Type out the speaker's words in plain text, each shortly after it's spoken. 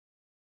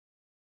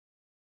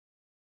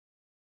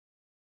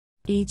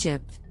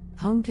Egypt,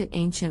 home to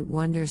ancient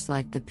wonders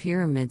like the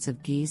pyramids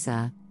of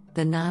Giza,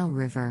 the Nile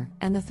River,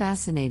 and the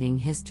fascinating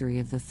history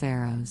of the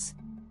Pharaohs.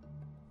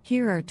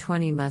 Here are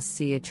 20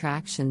 must-see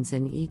attractions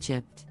in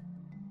Egypt.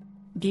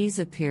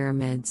 Giza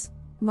Pyramids.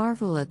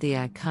 Marvel at the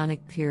iconic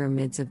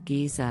pyramids of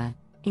Giza,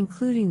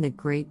 including the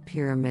Great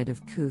Pyramid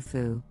of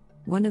Khufu,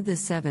 one of the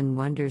 7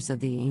 wonders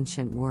of the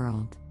ancient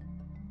world.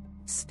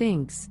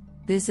 Sphinx.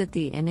 Visit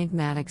the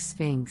enigmatic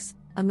Sphinx,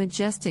 a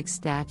majestic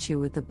statue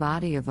with the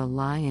body of a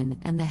lion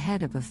and the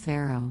head of a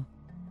pharaoh.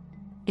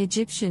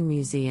 Egyptian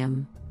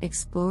Museum.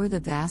 Explore the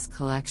vast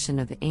collection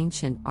of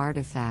ancient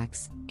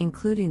artifacts,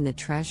 including the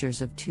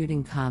treasures of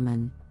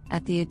Tutankhamun,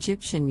 at the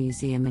Egyptian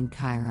Museum in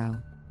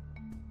Cairo.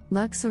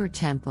 Luxor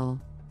Temple.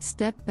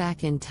 Step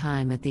back in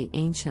time at the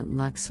ancient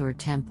Luxor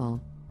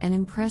Temple, an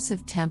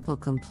impressive temple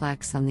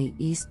complex on the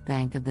east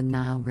bank of the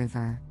Nile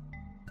River.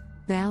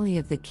 Valley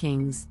of the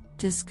Kings.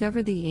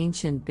 Discover the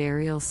ancient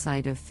burial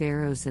site of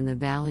pharaohs in the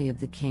Valley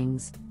of the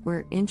Kings,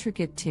 where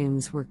intricate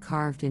tombs were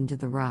carved into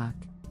the rock.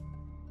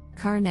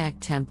 Karnak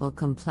Temple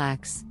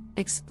Complex.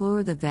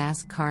 Explore the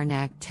vast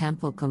Karnak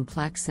Temple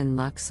Complex in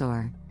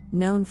Luxor,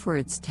 known for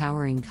its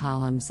towering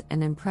columns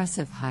and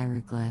impressive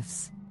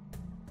hieroglyphs.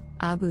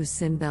 Abu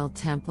Simbel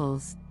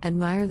Temples.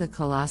 Admire the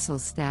colossal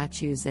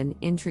statues and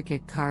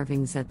intricate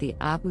carvings at the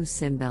Abu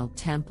Simbel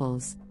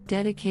Temples,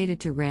 dedicated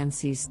to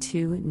Ramses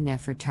II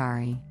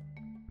Nefertari.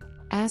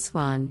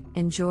 Aswan.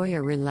 Enjoy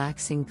a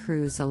relaxing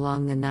cruise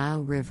along the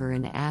Nile River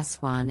in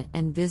Aswan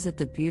and visit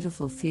the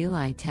beautiful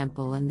Philae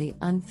Temple and the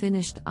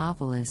unfinished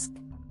obelisk.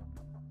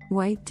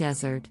 White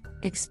Desert.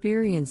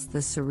 Experience the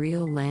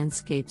surreal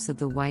landscapes of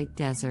the White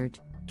Desert,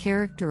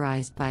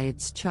 characterized by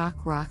its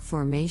chalk rock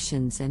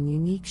formations and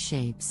unique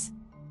shapes.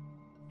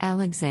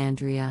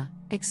 Alexandria.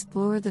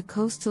 Explore the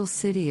coastal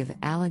city of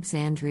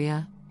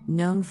Alexandria,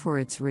 known for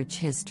its rich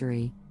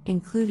history,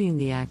 including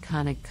the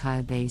iconic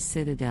Kaaba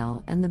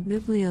Citadel and the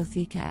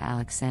Bibliotheca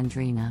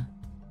Alexandrina.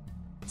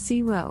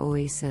 Siwa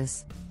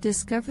Oasis.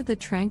 Discover the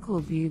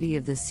tranquil beauty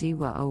of the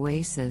Siwa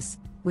Oasis,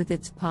 with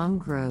its palm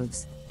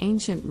groves,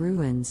 ancient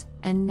ruins,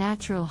 and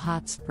natural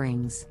hot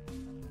springs.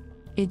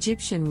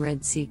 Egyptian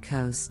Red Sea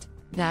Coast.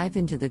 Dive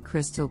into the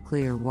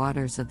crystal-clear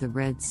waters of the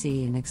Red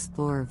Sea and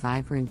explore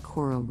vibrant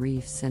coral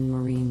reefs and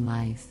marine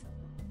life.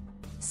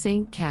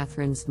 St.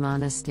 Catherine's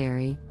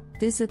Monastery.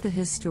 Visit the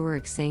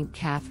historic St.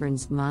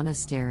 Catherine's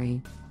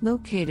Monastery,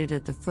 located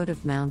at the foot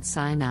of Mount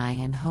Sinai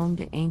and home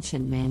to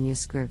ancient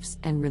manuscripts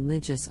and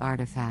religious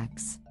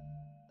artifacts.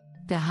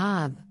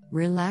 Dahab.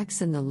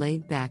 Relax in the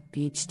laid-back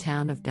beach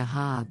town of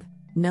Dahab,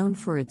 known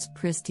for its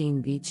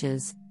pristine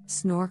beaches,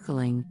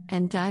 snorkeling,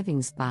 and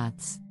diving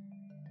spots.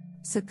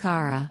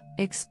 Saqqara.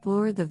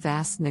 Explore the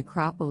vast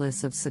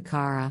necropolis of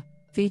Saqqara,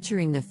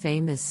 featuring the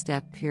famous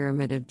step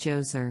pyramid of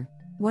Djoser,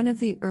 one of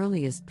the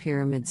earliest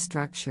pyramid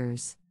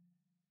structures.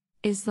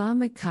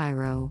 Islamic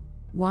Cairo.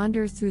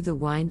 Wander through the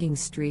winding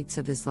streets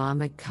of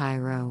Islamic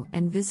Cairo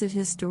and visit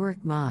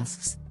historic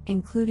mosques,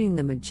 including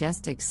the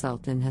majestic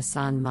Sultan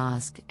Hassan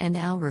Mosque and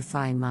Al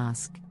Rafai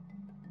Mosque.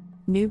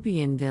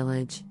 Nubian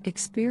Village.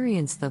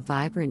 Experience the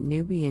vibrant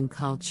Nubian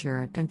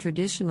culture and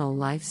traditional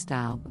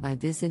lifestyle by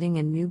visiting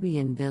a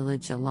Nubian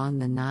village along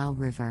the Nile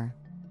River.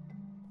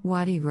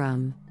 Wadi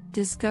Rum.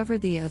 Discover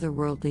the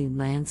otherworldly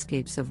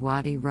landscapes of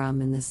Wadi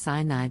Rum in the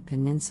Sinai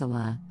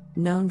Peninsula,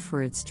 known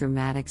for its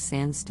dramatic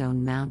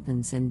sandstone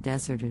mountains and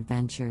desert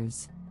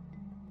adventures.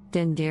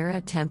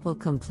 Dendera Temple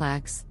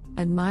Complex.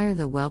 Admire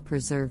the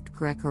well-preserved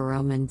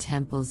Greco-Roman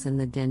temples in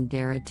the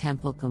Dendera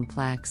Temple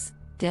Complex,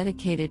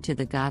 dedicated to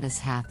the goddess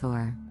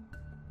Hathor.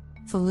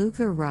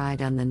 Felucca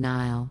Ride on the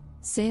Nile.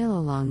 Sail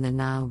along the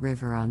Nile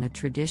River on a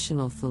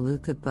traditional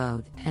felucca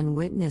boat and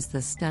witness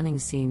the stunning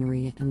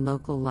scenery and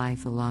local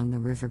life along the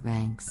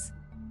riverbanks.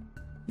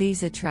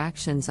 These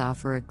attractions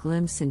offer a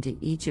glimpse into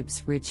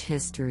Egypt's rich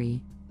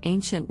history,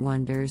 ancient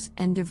wonders,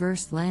 and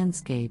diverse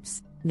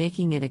landscapes,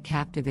 making it a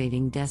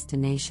captivating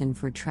destination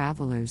for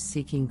travelers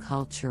seeking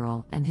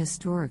cultural and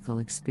historical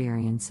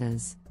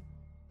experiences.